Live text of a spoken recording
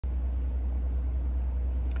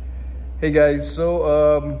Hey guys,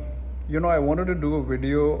 I wanted to do a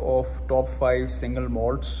video of top 5 single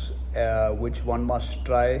malts which one must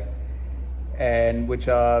try and which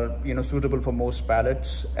are suitable for most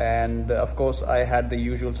palates. And of course I had the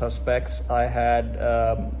usual suspects. I had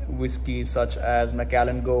whiskey such as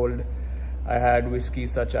Macallan Gold, I had whiskey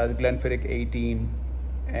such as Glenfiddich 18,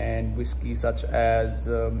 and whiskey such as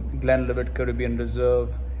Glenlivet Caribbean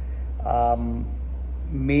Reserve,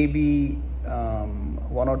 maybe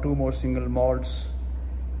one or two more single malts.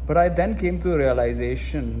 But I then came to the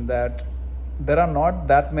realization that there are not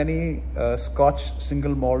that many Scotch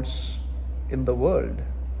single malts in the world.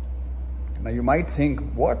 Now you might think,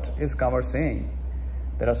 what is Kanwar saying?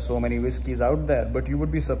 There are so many whiskies out there, but you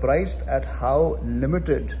would be surprised at how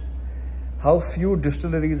limited, how few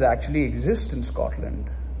distilleries actually exist in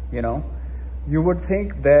Scotland. You would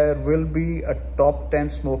think there will be a top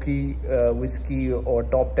 10 smoky whiskey or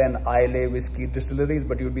top 10 Islay whiskey distilleries,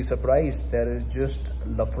 but you'd be surprised. There is just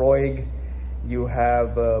Lafroig, you have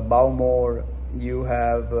Bowmore, you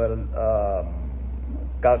have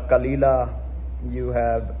Kalila, you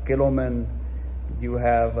have Killoman, you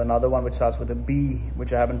have another one which starts with a B,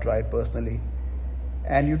 which I haven't tried personally.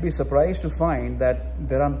 And you'd be surprised to find that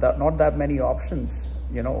there are not that many options,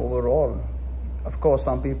 overall. Of course,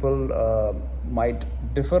 some people might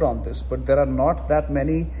differ on this, but there are not that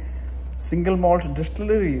many single malt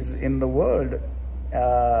distilleries in the world.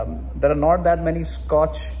 There are not that many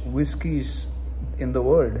Scotch whiskies in the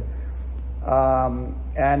world.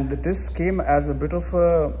 And this came as a bit of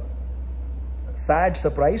a sad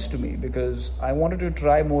surprise to me, because I wanted to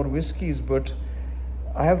try more whiskies, but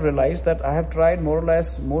I have realized that I have tried more or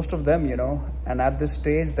less most of them, and at this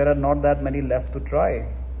stage, there are not that many left to try.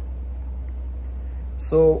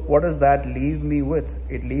 So what does that leave me with?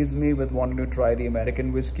 It leaves me with wanting to try the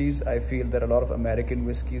American whiskies. I feel there are a lot of American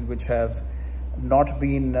whiskies which have not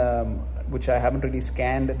been, which I haven't really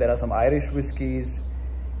scanned. There are some Irish whiskies,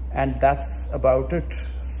 and that's about it.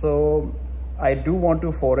 So I do want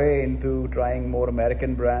to foray into trying more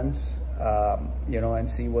American brands, and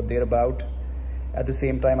see what they're about. At the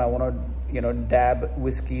same time, I want to, dab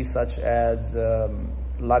whiskey such as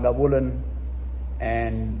Lagavulin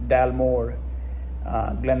and Dalmore,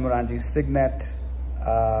 Glenmorangie Signet,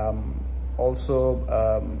 also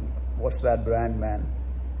what's that brand, man?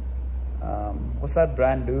 What's that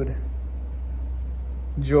brand, dude?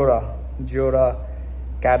 Jora,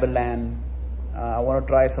 Caberlan. I want to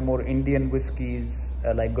try some more Indian whiskies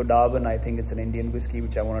like Godawan. I think it's an Indian whiskey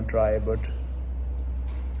which I want to try, but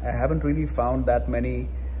I haven't really found that many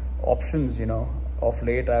options, of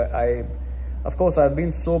late. Of course, I've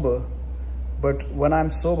been sober, but when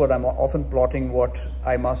I'm sober, I'm often plotting what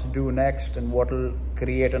I must do next and what will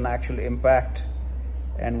create an actual impact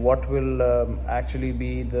and what will actually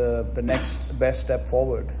be the next best step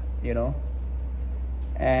forward,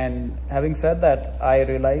 And having said that, I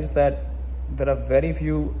realized that there are very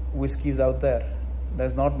few whiskeys out there.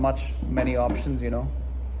 There's not many options,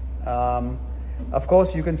 Of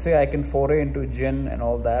course, you can say I can foray into gin and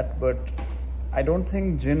all that, but I don't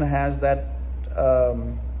think gin has that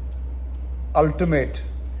ultimate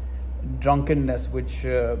drunkenness which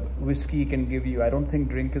whiskey can give you. I don't think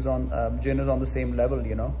gin is on the same level,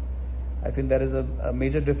 I feel there is a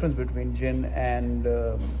major difference between gin and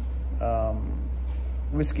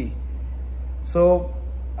whiskey. So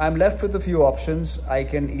I'm left with a few options. I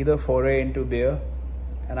can either foray into beer,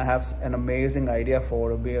 and I have an amazing idea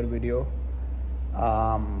for a beer video.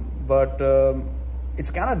 But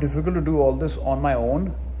it's kind of difficult to do all this on my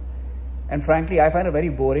own. And frankly, I find it very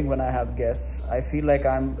boring when I have guests. I feel like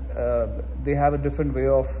they have a different way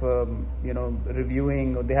of,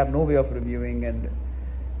 reviewing, or they have no way of reviewing. And,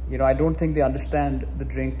 I don't think they understand the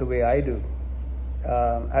drink the way I do.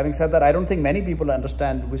 Having said that, I don't think many people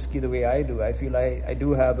understand whiskey the way I do. I feel I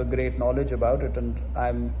do have a great knowledge about it, and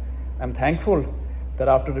I'm thankful that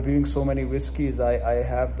after reviewing so many whiskies, I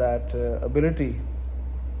have that ability.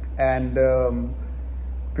 And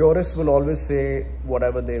purists will always say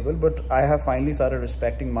whatever they will, but I have finally started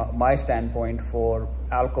respecting my standpoint for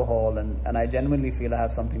alcohol, and I genuinely feel I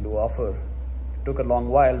have something to offer. It took a long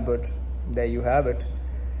while, but there you have it.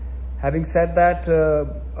 Having said that,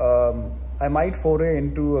 I might foray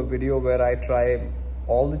into a video where I try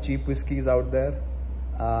all the cheap whiskies out there.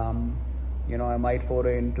 I might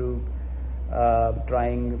foray into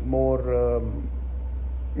trying more,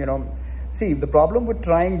 see, the problem with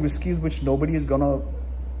trying whiskies which nobody is gonna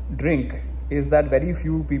drink is that very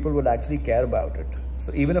few people will actually care about it.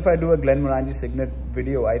 So even if I do a Glenmorangie Signet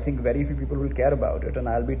video, I think very few people will care about it, and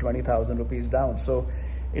I'll be 20,000 rupees down. So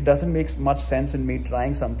it doesn't make much sense in me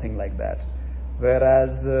trying something like that.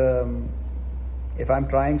 Whereas if I'm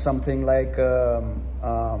trying something like, you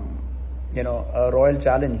know, a Royal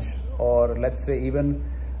Challenge, or let's say even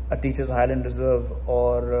a Teacher's Highland Reserve,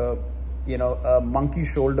 or, you know, a Monkey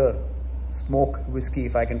Shoulder smoke whiskey,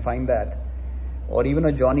 if I can find that, or even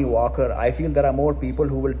a Johnny Walker, I feel there are more people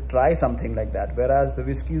who will try something like that. Whereas the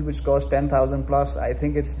whiskeys which cost 10,000 plus, I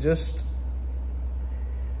think it's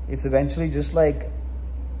eventually just like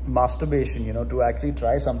masturbation, you know, to actually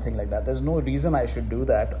try something like that. There's no reason I should do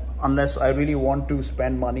that unless I really want to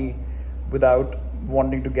spend money without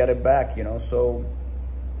wanting to get it back, you know. So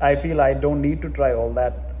I feel I don't need to try all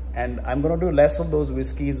that, and I'm going to do less of those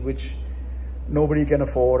whiskeys which nobody can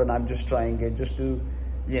afford, and I'm just trying it just to,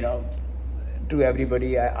 you know, to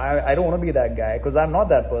everybody. I don't want to be that guy, because I'm not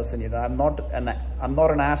that person, you know. I'm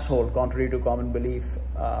not an asshole, contrary to common belief.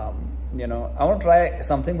 You know, I want to try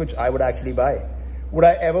something which I would actually buy. Would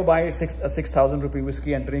I ever buy a 6,000 rupee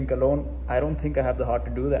whiskey and drink alone? I don't think I have the heart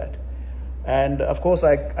to do that. And of course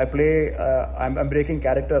I'm breaking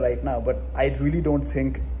character right now, but I really don't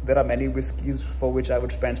think there are many whiskeys for which I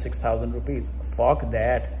would spend 6,000 rupees. Fuck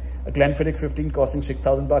that. A Glenfiddich 15 costing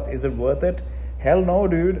 6,000 bucks, is it worth it? Hell no,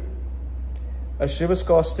 dude. A Chivas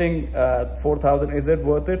costing 4,000, is it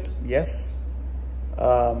worth it? Yes.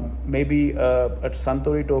 Maybe a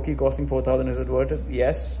Suntory Toki costing 4,000, is it worth it?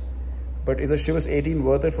 Yes. But is a Chivas 18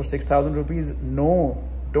 worth it for 6,000 rupees? No,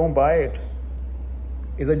 don't buy it.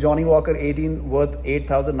 Is a Johnny Walker 18 worth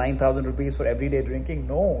 8,000, 9,000 rupees for everyday drinking?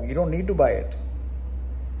 No, you don't need to buy it.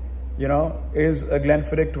 You know, is a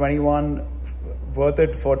Glenfiddich 21 worth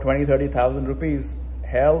it for 20, 30,000 rupees?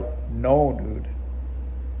 Hell no, dude.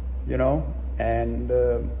 You know, and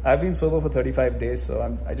I've been sober for 35 days,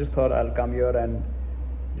 so I just thought I'll come here and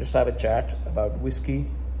just have a chat about whiskey.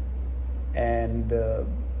 And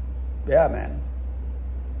yeah, man.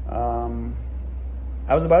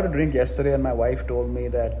 I was about to drink yesterday, and my wife told me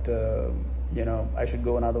that, you know, I should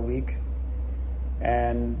go another week.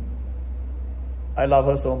 And I love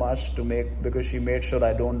her so much because she made sure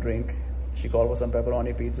I don't drink. She called for some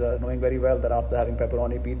pepperoni pizza, knowing very well that after having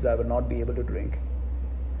pepperoni pizza, I will not be able to drink.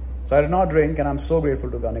 So I did not drink, and I'm so grateful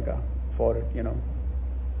to Ganika for it, you know.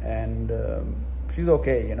 And she's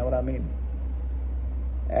okay, you know what I mean?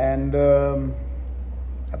 And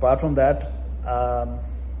apart from that,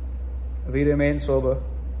 we remain sober,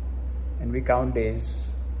 and we count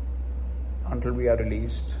days until we are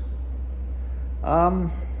released. I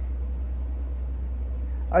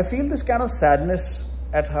feel this kind of sadness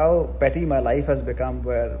at how petty my life has become,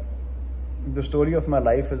 where the story of my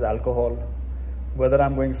life is alcohol, whether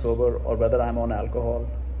I'm going sober or whether I'm on alcohol.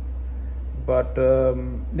 But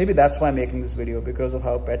maybe that's why I'm making this video, because of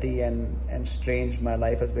how petty and strange my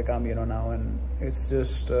life has become, you know, now. And it's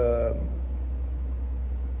just,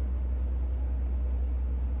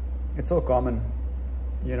 it's so common,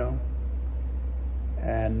 you know.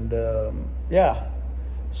 And yeah.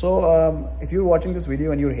 So if you're watching this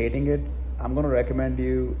video and you're hating it, I'm going to recommend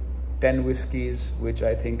you 10 whiskeys which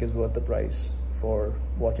I think is worth the price for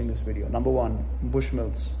watching this video. Number 1,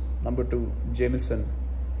 Bushmills. Number 2, Jameson,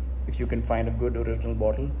 if you can find a good original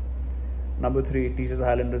bottle. Number 3, Teacher's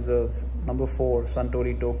Highland Reserve. Number 4,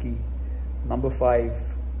 Suntory Toki. Number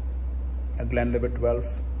 5, a Glenlivet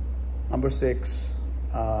 12. Number 6,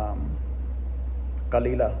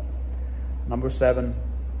 Kalila. Number 7,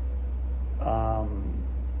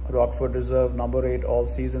 Rockford Reserve. Number 8, All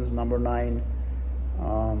Seasons. Number 9,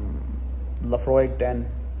 Lafroy 10.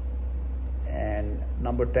 And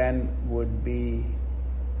number 10 would be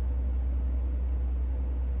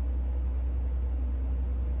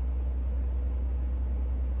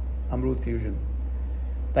Amrut Fusion.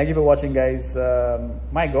 Thank you for watching, guys.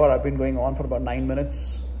 My God, I've been going on for about 9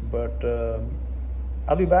 minutes, but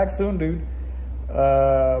I'll be back soon, dude.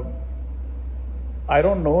 I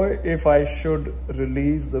don't know if I should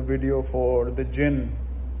release the video for the gin,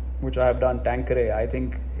 which I have done, Tanqueray. I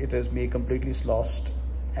think it is me completely lost,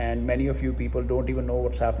 and many of you people don't even know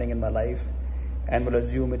what's happening in my life and will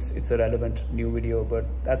assume it's a relevant new video, but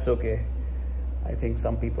that's okay. I think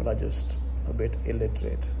some people are just a bit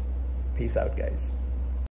illiterate. Peace out, guys.